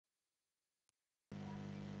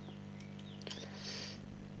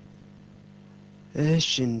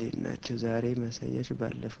እሺ እንዴት ናችሁ? ዛሬ ማሳያችሁ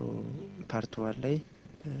ባለፈው ፓርት ዋን ላይ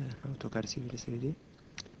አውቶካድ ሲቪል ስሪዲ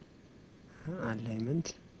አላይመንት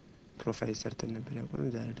ፕሮፋይል ሰርተን ነበር ያቆመን።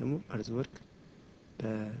 ዛሬ ደግሞ አርዝ ወርክ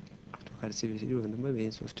በአውቶካድ ሲቪል ስሪዲ ወይም ደግሞ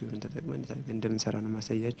በይህን ሶፍትዌርን ተጠቅመን እንዴት አድርገን እንደምንሰራ ነው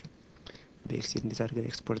ማሳያችሁ። በኤክሴል እንዴት አድርገን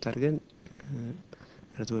ኤክስፖርት አድርገን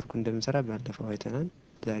አርዝ ወርኩ እንደምንሰራ ባለፈው አይተናል።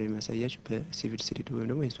 ዛሬ ማሳያችሁ በሲቪል ስሪዲ ወይም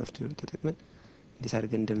ደግሞ ይህን ሶፍትዌርን ተጠቅመን እንዴት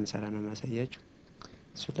አድርገን እንደምንሰራ ነው ማሳያችሁ።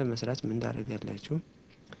 እሱን ለመስራት ምን ታደርጋላችሁ?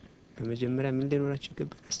 በመጀመሪያ ምን ሊኖራችሁ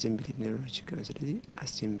ይገባል? አሴምብሊ ሊኖራችሁ ይገባል። ስለዚህ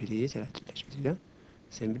አሴምብሊ ትላላችሁ። እዚህ ጋር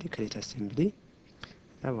አሴምብሊ ክሬት አሴምብሊ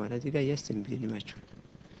ከዛ በኋላ እዚህ ጋር የአሴምብሊ ኔማችሁ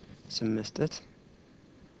ስም መስጠት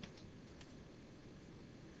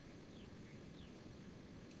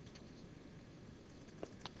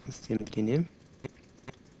አሴምብሊ ኔም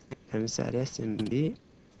ለምሳሌ አሴምብሊ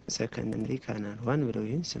ሰከንደሪ ካናል ዋን ብለው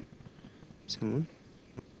ይህን ስሙን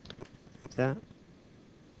ከዛ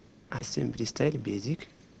አሴምብሊ ስታይል ቤዚክ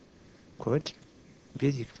ኮድ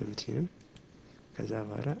ቤዚክ ፍሉቲንም ከዛ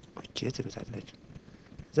በኋላ ኦኬ ትሉታላችሁ።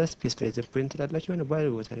 ከዛ ስፔሲፋይ ዘ ፖይንት ትላላችሁ። ማለት ባለ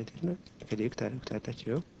ቦታ ላይ ነው ክሊክ ታደርጉታላችሁ።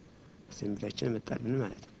 ይኸው አሴምብሊያችን መጣልን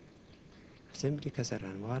ማለት ነው። አሴምብሊ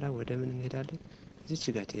ከሰራን በኋላ ወደ ምን እንሄዳለን? እዚች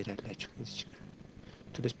ጋር ትሄዳላችሁ። እዚች ጋር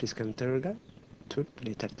ቱል ስፔስ ከምትደረጋ ቱል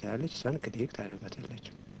ሌተር ትላለች። እሷን ክሊክ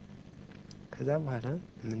ታደርጓታላችሁ። ከዛ በኋላ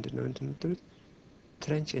ምንድነው እንትን የምትሉት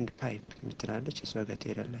ትረንች ኤንድ ፓይፕ የምትላለች እሷ ጋር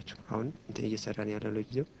ትሄዳላችሁ። አሁን እንትን እየሰራን ያለው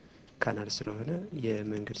ለጊዜው ካናል ስለሆነ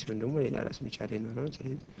የመንገድ ሲሆን ደግሞ ሌላ ራስ የሚቻል ይኖረዋል።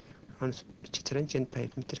 ስለዚህ አሁን እቺ ትረንች ኤንድ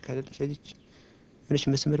ፓይፕ የምትል ካለች እዚች ምንሽ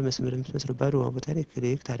መስመር የምትመስለው ባዶ ቦታ ላይ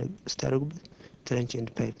ክሊክ ስታደርጉበት ትረንች ኤንድ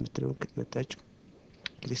ፓይፕ የምትለው መጣችሁ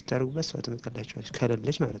ክሊክ ስታደርጉበት እሷ ትመጣላችኋለች።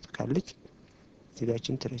 ከሌለች ማለት ነው። ካለች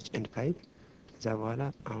እዚጋችን ትረንች ኤንድ ፓይፕ ከዛ በኋላ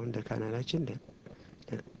አሁን ለካናላችን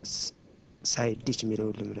ሳይድ ዲች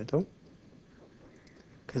የሚለውን ልምረጠው።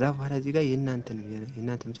 ከዛ በኋላ እዚህ ጋር የእናንተ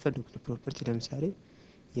የምትፈልጉት ፕሮፐርቲ ለምሳሌ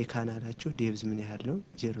የካናላችሁ ዴብዝ ምን ያህል ነው?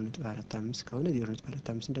 0.45 ከሆነ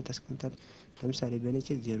 0.45 እንደታስቀምጣል። ለምሳሌ በነጭ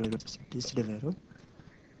 0.6 ልበለው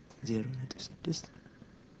 0.6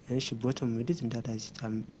 እሺ። ቦቶም ዊድዝ እንዳታዚ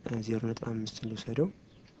 0.5 ልውሰደው።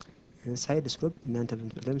 ሳይድ ስሎፕ እናንተ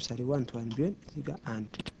ለምሳሌ 1 to 1 ቢሆን እዚህ ጋር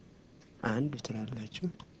አንድ ትላላችሁ።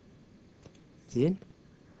 ዜን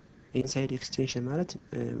ኢንሳይድ ኤክስቴንሽን ማለት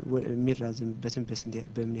የሚራዘምበትን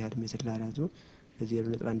በምን ያህል ሜትር ላራዝሙ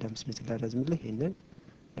በ0.15 ሜትር ላራዝምልህ ይሄንን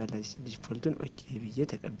ያላዚ ዲፎልቱን ኦኬ ብዬ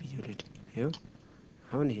ተቀብዬ ልድ ይኸው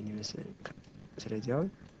አሁን ይሄን ይመስላል። ስለዚህ አሁን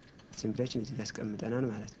አሴምብሊያችን እዚህ ጋር አስቀምጠናል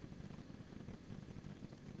ማለት ነው።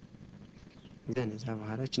 እዛ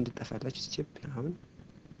በኋላች እንድጠፋላችሁ ስቴፕ አሁን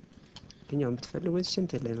ለኛው ብትፈልጉ ወይስ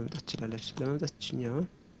እንትን ላይ ማምጣት ትችላላችሁ። ለማምጣት ትችኛው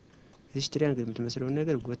እዚህ ትሪያንግል የምትመስለውን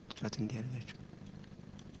ነገር ጎትቷት እንዲያደርጋችሁ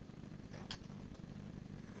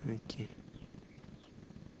ኦኬ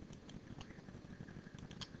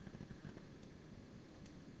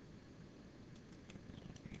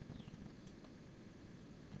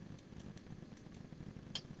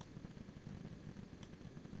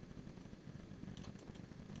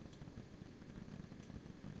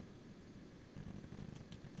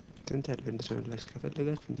እንትን ያለ እንደሰውላችሁ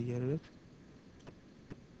ከፈለጋችሁ እንዲያደርጋችሁ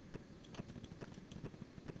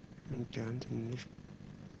እንጃን ትንሽ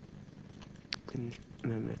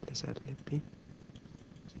መመለስ አለብኝ።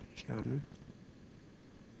 ሻኑ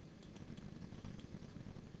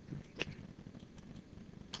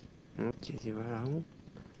ኦኬ እዚህ በኋላ አሁን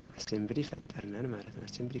አሴምብሊ ፈጠርነን ማለት ነው።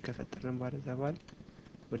 አሴምብሊ ከፈጠርነን በኋላ እዛ በኋላ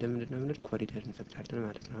ወደ ምንድነው የምንል ኮሪደር እንፈጥራለን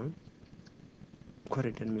ማለት ነው። አሁን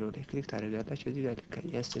ኮሪደር የሚለው ላይ ክሊክ ታደርጋላችሁ። እዚህ ጋር ልክ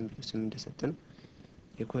የአሴምብሊው ስም እንደሰጠን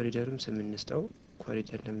የኮሪደሩም ስም እንስጠው።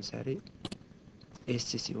 ኮሪደር ለምሳሌ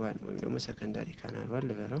ኤስሲ ዋን ወይም ደግሞ ሰከንዳሪ ካናል ዋን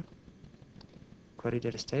ልበለው።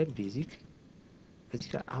 ኮሪደር ስታይል ቤዚክ። እዚህ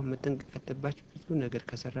ጋር አሁን መጠንቀቅ ያለባችሁ ብዙ ነገር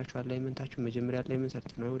ከሰራችሁ አላይመንታችሁ መጀመሪያ አላይመንት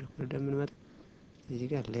ሰርተን ነው ወደ ኮሪደር የምንመጣ። እዚህ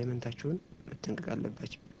ጋር አላይመንታችሁን መጠንቀቅ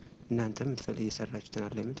አለባችሁ። እናንተ የምትፈልጉ የሰራችሁትን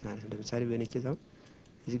አላይመንት ማለት ነው። ለምሳሌ በእኔ ኬዛው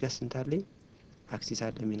እዚህ ጋር ስንት አለኝ? አክሲስ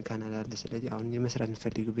አለ፣ ሜን ካናል አለ። ስለዚህ አሁን የመስራት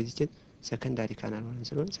የምፈልገው በዚህ ኬዝ ሰከንዳሪ ካናል ዋን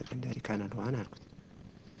ስለሆነ ሰከንዳሪ ካናል ዋን አልኩት።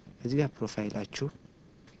 እዚህ ጋር ፕሮፋይላችሁ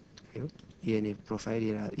የኔ ፕሮፋይል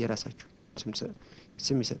የራሳችሁ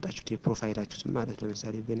ስም የሰጣችሁት የፕሮፋይላችሁ ስም ማለት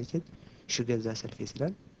ለምሳሌ በእኔ ኬዝ ሽገዛ ሰርፌስ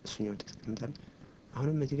ይላል። እሱኛው ተቀምጣል።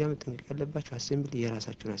 አሁንም እዚህ ጋር መጠንቀቅ ያለባችሁ አሴምብሊ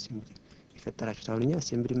የራሳችሁን አሴምብሊ የፈጠራችሁት። አሁን እኛ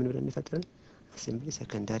አሴምብሊ ምን ብለን የፈጠረን? አሴምብሊ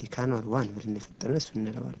ሰከንዳሪ ካናል ዋን ብለን የፈጠረን እሱን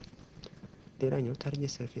እንለዋለን። ሌላኛው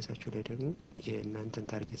ታርጌት ሰርፌሳችሁ ላይ ደግሞ የእናንተን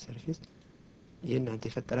ታርጌት ሰርፌስ የእናንተ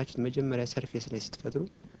የፈጠራችሁት መጀመሪያ ሰርፌስ ላይ ስትፈጥሩ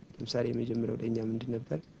ለምሳሌ የመጀመሪያው ለኛ ምንድን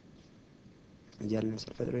ነበር እያልን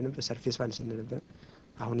ስንፈጥረው የነበር ሰርፌስ ዋን ስንል ነበር።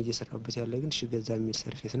 አሁን እየሰራሁበት ያለ ግን ሽገዛ የሚል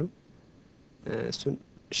ሰርፌስ ነው። እሱን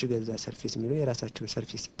ሽገዛ ሰርፌስ የሚለው የራሳችሁን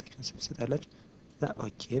ሰርፌስ ሰጣችሁን ስብስጣላችሁ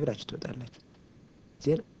ኦኬ ብላችሁ ትወጣላችሁ።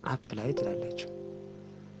 ዜን አፕላይ ትላላችሁ።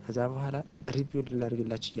 ከዛ በኋላ ሪቢውልድ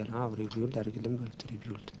ላድርግላችሁ እያለ ሪቢውልድ አድርግልን በሉት።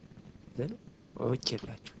 ሪቢውልድ ዘን ኦኬ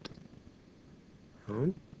ብላችሁ አሁን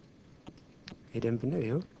የደንብ ነው።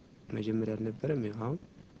 ይኸው መጀመሪያ አልነበረም። ይኸው አሁን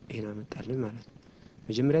ይሄን አመጣልን ማለት ነው።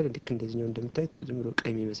 መጀመሪያ ልክ እንደዚህኛው እንደምታዩት ዝም ብሎ ቀይ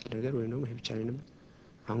የሚመስል ነገር ወይም ደግሞ ይሄ ብቻ ነው ነበር።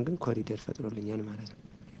 አሁን ግን ኮሪደር ፈጥሮልኛል ማለት ነው።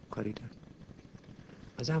 ኮሪደር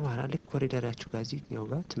ከዛ በኋላ ልክ ኮሪደራችሁ ጋር እዚህኛው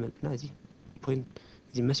ጋር ትመጡና እዚህ ፖይንት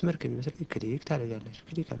እዚህ መስመር ከሚመስል ክሊክ ታደርጋላችሁ።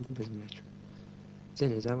 ክሊክ አድርጉበት ናቸው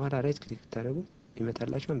ዘን እዛ በኋላ ራይት ክሊክ ታደርጉ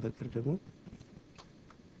ይመጣላችኋል። በቅር ደግሞ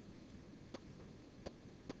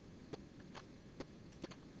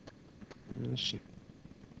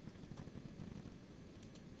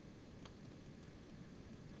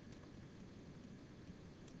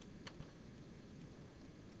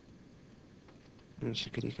እሺ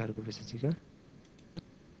ክሊክ አድርጉበት እዚህ ጋር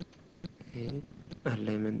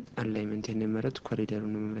አላይመንት የመረጥ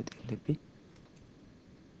ኮሪደሩን መምረጥ ያለብኝ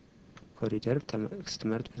ኮሪደር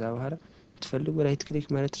ስትመርጡ ከዛ በኋላ ብትፈልጉ ራይት ክሊክ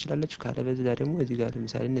ማለት ትችላላችሁ። ካለ በዛ ደግሞ እዚህ ጋር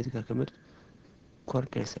ለምሳሌ እነዚህ ጋር ከመጡ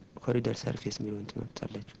ኮሪደር ሰርፌስ የሚለውን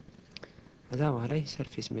ትመርጣላችሁ። ከዛ በኋላ ይህ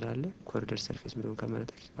ሰርፌስ የሚል አለ። ኮሪደር ሰርፌስ የሚለውን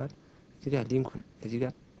ከመረጣችሁ በኋላ እዚህ ጋር ሊንኩን እዚህ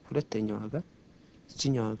ጋር ሁለተኛው ዋጋ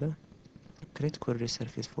እዚህኛው ዋጋ ክሬት ኮሪደር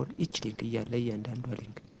ሰርፌስ ፎር ኢች ሊንክ እያለ እያንዳንዷ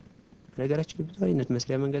ሊንክ ነገራችን ብዙ አይነት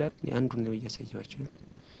መስሪያ መንገድ አለ። አንዱን ነው እያሳየኋችሁ ነው።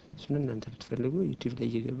 እሱን እናንተ ብትፈልጉ ዩቲዩብ ላይ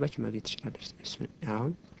እየገባችሁ ማግኘት ትችላላችሁ። እሱን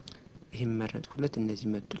አሁን ይሄን መረጥ ሁለት እነዚህ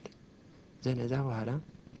መጡልኝ። ዘነዛ በኋላ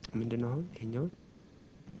ምንድነው አሁን ይሄኛውን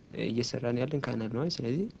እየሰራን ያለን ካናል ነው።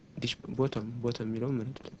 ስለዚህ ዲሽ ቦቶም የሚለውን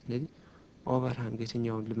መረጥልኝ። ስለዚህ ኦቨርሃንግ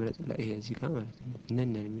የትኛውን ልመረጥላ? ይሄ እዚህ ጋር ማለት ነው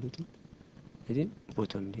እነነ የሚሉትን ስለዚህ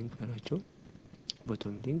ቦቶም ሊንክ ባላቸው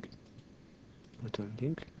ቦቶም ሊንክ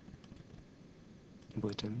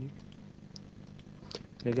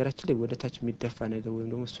ነገራችን ላይ ወደ ታች የሚደፋ ነገር ወይም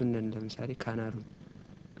ደግሞ እሱንን ለምሳሌ ካናሉን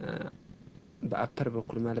በአፐር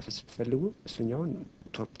በኩል ማለፍ ስትፈልጉ እሱኛውን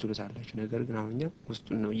ቶፕ ትሉታላችሁ። ነገር ግን አሁን እኛ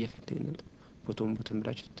ውስጡን ነው እየፈለግን ቦቶም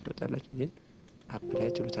ብላችሁ ትወጣላችሁ። ግን አፕላይ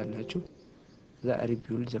ትሉታላችሁ። እዛ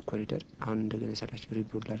ሪቢውልድ ዘ ኮሪደር አሁን እንደገና የሰራችሁ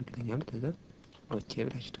ሪቢውልድ አድርግልኛል። ከዛ ኦኬ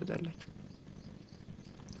ብላችሁ ትወጣላችሁ።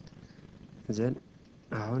 ዘን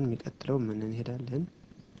አሁን የሚቀጥለው ምን እንሄዳለን?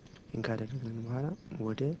 ይህን ካደረግን በኋላ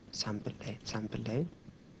ወደ ሳምፕል ላይ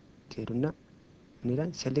ትሄዱና ምን ይላል?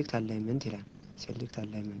 ሴሌክት አላይመንት ይላል። ሴሌክት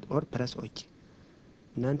አላይመንት ኦር ፕረስ ኦኬ።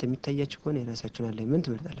 እናንተ የሚታያችሁ ከሆነ የራሳችሁን አላይመንት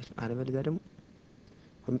ትመርጣላችሁ። አለበለዚያ ደግሞ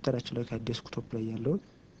ኮምፒውተራችሁ ላይ ከዴስክቶፕ ላይ ያለውን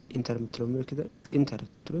ኢንተር የምትለው ምልክት ኢንተር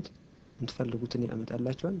ትሉት የምትፈልጉትን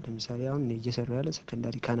ያመጣላችኋል። ለምሳሌ አሁን እየሰራሁ ያለ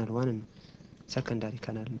ሰከንዳሪ ካናል ዋን ነው። ሰከንዳሪ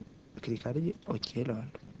ካናል ክሊክ አድርጌ ኦኬ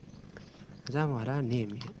እለዋለሁ። ከዛ በኋላ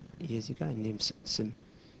ኔም የዚህ ጋር ኔም ስም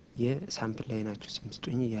የሳምፕል ላይ ናችሁ ስም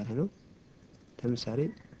ስጡኝ እያለ ነው። ለምሳሌ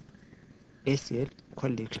ኤስኤል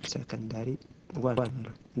ኮሌክሽን ሰከንዳሪ ዋን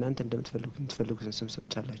ነው። እናንተ እንደምትፈልጉትን ስም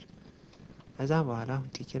ሰጥቻላችሁ። ከዛ በኋላ አሁን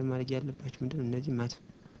ቲኬር ማድረግ ያለባችሁ ምንድነው? እነዚህ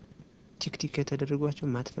ቲክ የተደረጓቸው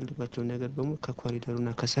ማትፈልጓቸው ነገር በሙሉ ከኮሪደሩና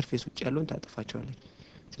ከሰርፌስ ውጭ ያለውን ታጥፋቸዋለች።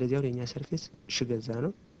 ስለዚህ አሁን የኛ ሰርፌስ ሽገዛ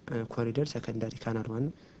ነው። ኮሪደር ሰከንዳሪ ካናል ዋን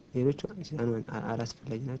ነው። ሌሎቹ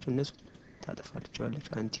አላስፈላጊ ናቸው። እነሱ ታጠፋላችኋለች።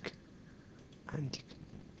 አንቲክ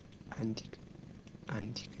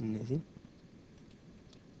እነዚህ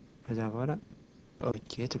ከዛ በኋላ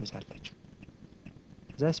ኦኬ ትሉታላችሁ።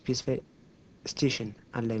 ከዛ ስፔሲፋይ ስቴሽን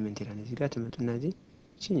አላይመንት ይላል። እዚህ ጋር ትመጡና እዚህ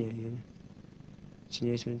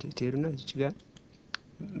ቺኛይቱን ትሄዱና እዚህ ጋር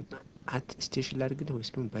አት ስቴሽን ላድርግልህ ወይስ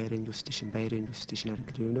ደግሞ ባይሬንጅ ኦፍ ስቴሽን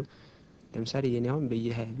አድርግልህ ወይም ደግሞ ለምሳሌ የኔ አሁን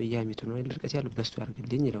በየ ሜትር ነው አይደል ርቀት ያለው በሱ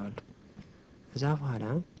አድርግልኝ ይለዋለሁ። ከዛ በኋላ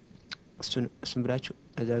እሱን ብላችሁ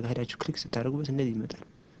እዛ ጋር ሄዳችሁ ክሊክ ስታደርጉበት እንደዚህ ይመጣል።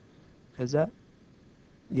 ከዛ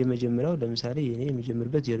የመጀመሪያው ለምሳሌ የኔ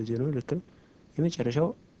የሚጀምርበት 00 ነው ልክ ነው። የመጨረሻው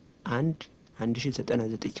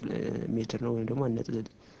 1099 ሜትር ነው ወይም ደግሞ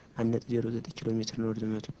 1.09 ኪሎ ሜትር ነው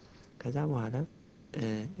ርዝመቱ። ከዛ በኋላ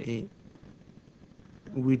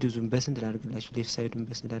ዊድዙን በስንት ላድርግላችሁ? ሌፍት ሳይዱን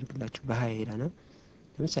በስንት ላድርግላችሁ? በ20 ይላል።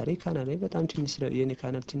 ለምሳሌ ካናል ላይ በጣም ትንሽ የኔ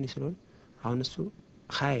ካናል ትንሽ ስለሆነ አሁን እሱ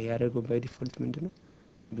 20 ያደረገው ባይ ዲፎልት ምንድነው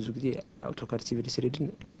ብዙ ጊዜ አውቶካድ ሲቪል ስሪድን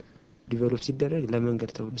ዲቨሎፕ ሲደረግ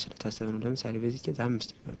ለመንገድ ተብሎ ስለታሰበ ነው። ለምሳሌ በዚህ ኬዝ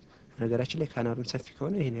 5 ይባላል። ነገራችን ላይ ካናሉን ሰፊ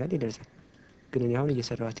ከሆነ ይሄን ያህል ይደርሳል። ግን እኔ አሁን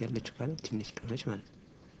እየሰራኋት ያለችው ካናል ትንሽ ስለሆነች ማለት ነው።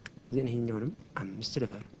 ግን ይሄኛውንም 5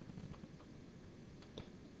 ልበል።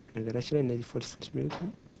 ነገራችን ላይ እነዚህ ፎልስ ሚሉት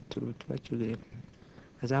ትሩትባችሁ ግሬ።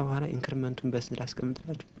 ከዛ በኋላ ኢንክሪመንቱን በስንት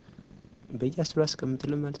ላስቀምጥላችሁ? በየ10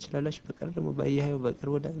 አስቀምጥልን ማለት ትችላላችሁ። በቀር ደግሞ በየ20 በቀር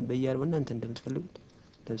ወደ በየ40 እናንተ እንደምትፈልጉት።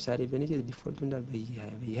 ለምሳሌ በእኔ ዲፎልት እንዳል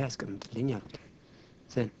በየ20 አስቀምጥልኝ አልኩት።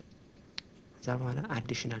 ዘን ከዛ በኋላ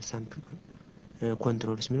አዲሽናል ሳምፕል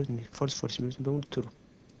ኮንትሮልስ ሚሉት ፎልስ ሚሉት በሙሉ ትሩ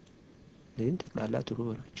ግን ጠቅላላ ትሩ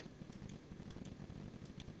በሏቸው።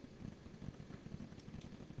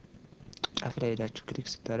 ጫፍ ላይ ሄዳችሁ ክሊክ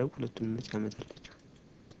ስታደርጉ ሁለቱንም ምርጫ ያመጣላችሁ።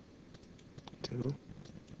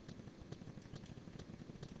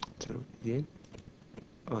 ጥሩ ዜን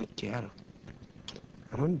ኦኬ አለው።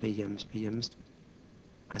 አሁን በየ5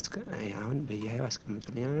 አሁን በየ20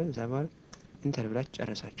 አስቀምጡልኝ። እዛ በኋላ ኢንተር ብላችሁ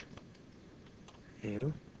ጨረሳችሁ።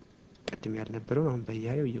 ይሄው ቅድም ያልነበረውን አሁን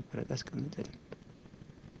በየ20 እየቆረጠ አስቀምጠልኝ።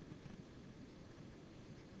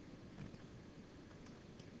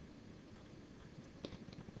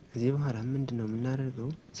 እዚህ በኋላ ምንድነው የምናደርገው?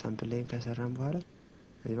 ሳምፕል ላይ ከሰራን በኋላ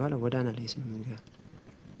እዚህ በኋላ ወደ አናላይዝ ነው የምንገባው።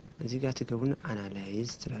 እዚህ ጋር ትገቡና አናላይዝ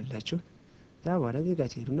ትላላችሁ። እዛ በኋላ እዚህ ጋር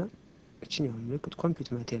ትሄዱና እችኛው ምልክት ኮምፒውት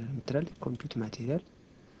ማቴሪያል የምትላለች ኮምፒውት ማቴሪያል።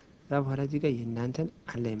 እዛ በኋላ እዚህ ጋር የእናንተን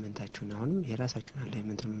አላይመንታችሁን አሁንም የራሳችሁን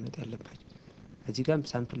አላይመንት ነው መምረጥ ያለባችሁ። እዚህ ጋር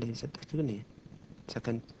ሳምፕል ላይ የሰጣችሁ ግን ይሄ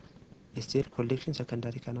ሰከንድ ኤስቲኤል ኮሌክሽን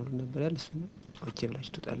ሰከንዳሪ ካናሉ ነበር ያለ፣ እሱ ኦኬ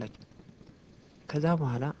ብላችሁ ትወጣላችሁ። ከዛ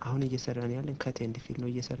በኋላ አሁን እየሰራን ያለን ከት ኤንድ ፊል ነው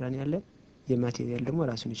እየሰራን ያለን። የማቴሪያል ደግሞ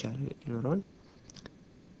ራሱን ይቻላል ይኖረዋል።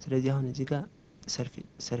 ስለዚህ አሁን እዚህ ጋር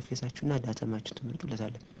ሰርፌሳችሁና ዳተማችሁ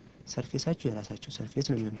ትመርጡለታለን። ሰርፌሳችሁ የራሳችሁ ሰርፌስ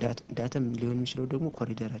ነው የሚሆን፣ ዳተም ሊሆን የሚችለው ደግሞ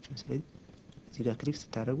ኮሪደራችሁ። ስለዚህ እዚህ ጋር ክሊክ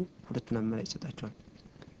ስታደርጉ ሁለቱን አማራጭ ይሰጣችኋል፣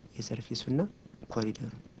 የሰርፌሱና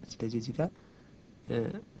ኮሪደሩ። ስለዚህ እዚህ ጋር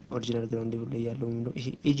ኦሪጂናል ግራውንድ ላይ ያለው ይሄ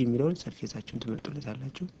ኤጅ የሚለውን ሰርፌሳችሁን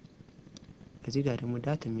ትመርጡለታላችሁ። እዚህ ጋር ደግሞ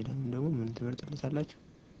ዳት የሚለውን ደግሞ ምን ትመርጡለታላችሁ?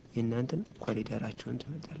 የእናንተን ኮሪደራችሁን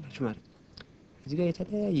ትመርጣላችሁ ማለት ነው። እዚህ ጋር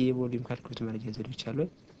የተለያየ የቮሊዩም ካልኩሌት ማድረጊያ ዘዴዎች አሉ።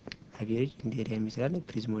 አቬሬጅ ኢንድ ኤሪያ የሚል አለ፣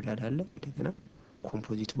 ፕሪዝ ሞዳል አለ፣ እንደገና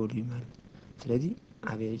ኮምፖዚት ቮሊዩም አለ። ስለዚህ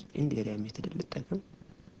አቬሬጅ ኢንድ ኤሪያ ሜትድ ልጠቀም።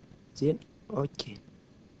 ዜን ኦኬ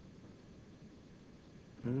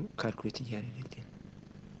ካልኩሌት እያደረገልኝ።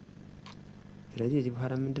 ስለዚህ እዚህ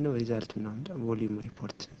በኋላ ምንድነው ሪዛልቱ ነው ቮሊዩም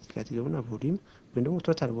ሪፖርት ጋር ትገቡና ቮሊዩም ወይም ደግሞ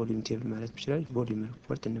ቶታል ቮሊዩም ቴብል ማለት ይችላል። ቮሊዩም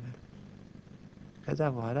ሪፖርት እንበል። ከዛ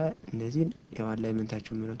በኋላ እነዚህን ያው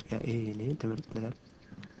አላይመንታችሁን ምረጡ። ይሄን ትመርጡለታል።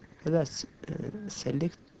 ከዛ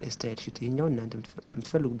ሴሌክት ስታይል ሺት ይሄኛው እናንተ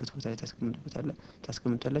የምትፈልጉበት ቦታ ላይ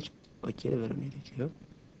ታስቀምጣላችሁ። ኦኬ ለበለው ነው ይሄው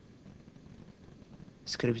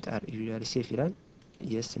ስክሪፕት አር ዩዛር ሴፍ ይላል።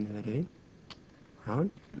 የስ እንበለው። አሁን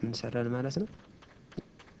ምን ሰራን ማለት ነው?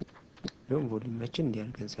 ነው ቮሊዩማችን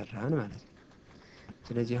እንዲያርገን ሰራን ማለት ነው።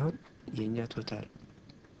 ስለዚህ አሁን የኛ ቶታል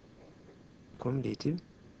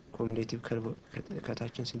ኮሙሌቲቭ ከርቭ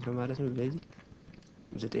ከታችን ስንት ነው ማለት ነው? ስለዚህ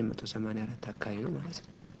 984 አካባቢ ነው ማለት ነው።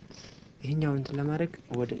 ይሄኛው እንትን ለማድረግ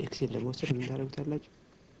ወደ ኤክሴል ለመውሰድ ምን ታደርጉታላችሁ?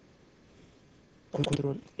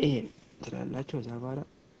 ኮንትሮል ኤ ትላላችሁ። እዛ በኋላ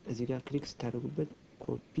እዚህ ጋር ክሊክ ስታደርጉበት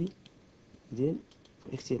ኮፒ ዜን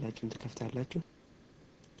ኤክሴላችሁን ትከፍታላችሁ።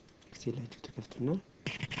 ኤክሴላችሁ ትከፍቱና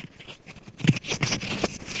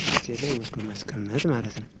ኤክሴል ላይ ወስዶ ማስቀመጥ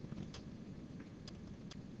ማለት ነው።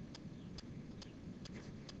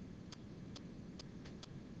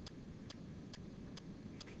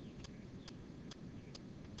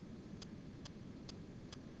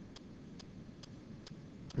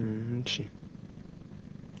 እሺ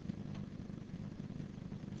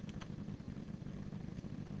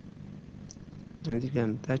እዚህ ጋር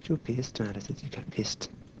መጣችሁ ፔስት ማለት እዚህ ጋር ፔስት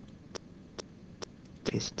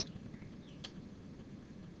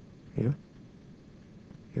ይኸው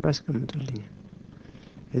አስቀምጡልኝ።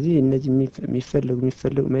 እዚህ እነዚህ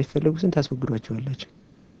የማይፈልጉትን ታስወግዷቸዋላችሁ፣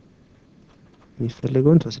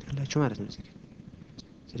 የሚፈልገውን ትወስዳላችሁ ማለት ነው እዚህ ጋር።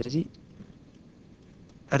 ስለዚህ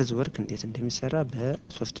እርዝ ወርክ እንዴት እንደሚሰራ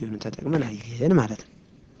በሶፍትዌሩን ተጠቅመን አየን ማለት ነው።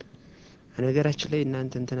 ነገራችን ላይ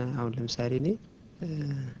እናንተ እንትና አሁን ለምሳሌ እኔ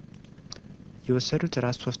የወሰዱት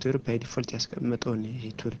ራሱ ሶፍትዌሩ ባይ ዲፎልት ያስቀመጠውን ይሄ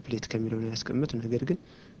ቱል ፕሌት ከሚለው ነው ያስቀመጡ። ነገር ግን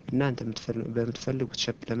እናንተ በምትፈልጉት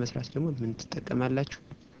ሸፕ ለመስራት ደግሞ ምን ትጠቀማላችሁ?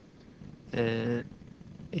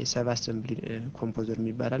 የሰብ አሰምብሊ ኮምፖዘር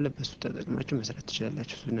የሚባል አለ። በሱ ተጠቅማችሁ መስራት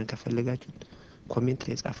ትችላላችሁ። እሱን ከፈለጋችሁ ኮሜንት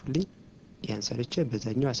ላይ ጻፉልኝ፣ ያን ሰርቼ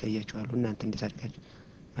በዛኛው አሳያችኋለሁ። እናንተ እንዴት አድርጋችሁ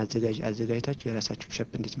አዘጋጅታችሁ የራሳችሁ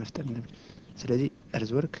ሸፕ እንዴት መፍጠር እንደምን። ስለዚህ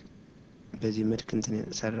እርዝ ወርክ በዚህ መልክ እንትን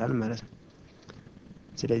ሰራን ማለት ነው።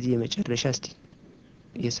 ስለዚህ የመጨረሻ እስቲ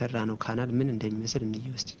የሰራ ነው ካናል ምን እንደሚመስል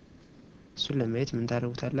እንየው እስቲ። እሱን ለማየት ምን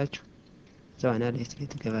ታደርጉታላችሁ? እዛው አናላይዝ ላይ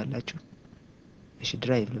ትገባላችሁ። እሺ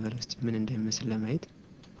ድራይቭ ልበለው እስቲ ምን እንደሚመስል ለማየት።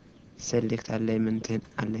 ሴሌክት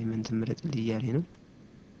አላይመንት ምረጥ እያለኝ ነው።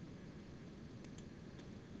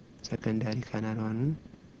 ሰከንዳሪ ካናል ዋኑን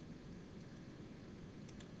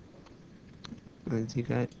እዚህ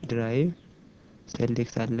ጋር ድራይቭ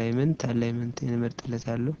ሴሌክት አላይመንት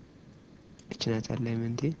እንመርጥለታለሁ። እችናት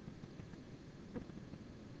አላይመንቴ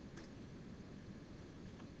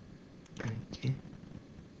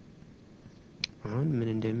አሁን ምን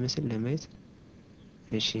እንደሚመስል ለማየት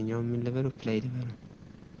እሺኛው ምን ልበለው ፕላይ ልበለው።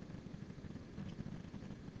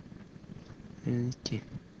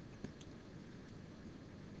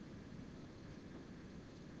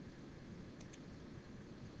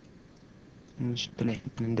 እሺ ፕላይ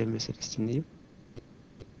ምን እንደሚመስል እስቲ እንየው።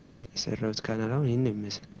 የሰራሁት ካናል አሁን ይህን ነው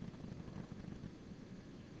የሚመስል።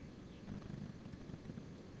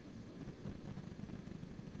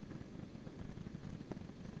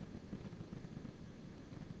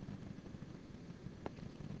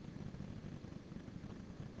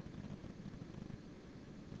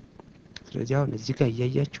 ስለዚህ አሁን እዚህ ጋር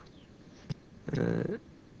እያያችሁ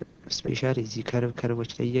ስፔሻሊ እዚህ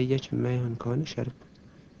ከርቦች ላይ እያያችሁ የማይሆን ከሆነ ሻርፕ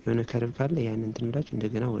የሆነ ከርብ ካለ ያን እንትን ብላችሁ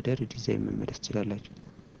እንደገና ወደ ሪዲዛይን መመለስ ትችላላችሁ።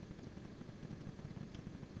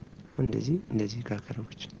 እንደዚህ ጋር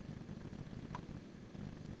ከርቦች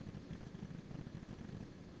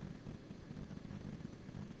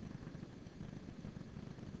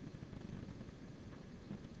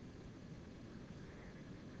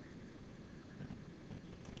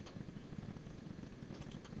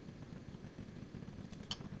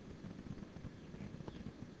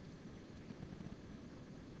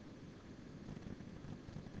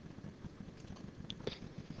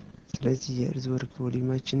ስለዚህ የእርዝ ወርክ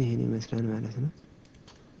ቮሊዩማችን ይሄን ይመስላል ማለት ነው።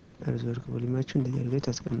 እርዝ ወርክ ቮሊዩማችሁ እንደዚህ አድርጋችሁ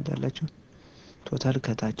ታስቀምጣላችሁ። ቶታል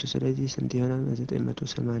ከታችሁ ስለዚህ ስንት ይሆናል?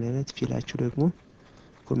 984 ፊላችሁ ደግሞ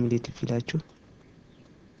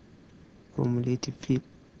ኮሙሌቲቭ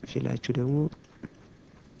ፊላችሁ ደግሞ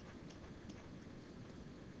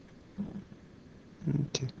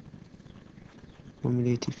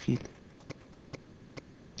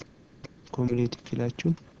ኮሙሌቲቭ ፊላችሁ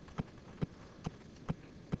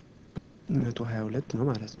 122 ነው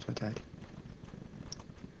ማለት ነው ቶታሊ።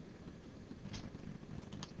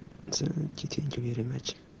 ቴንኪው ቬሪ ማች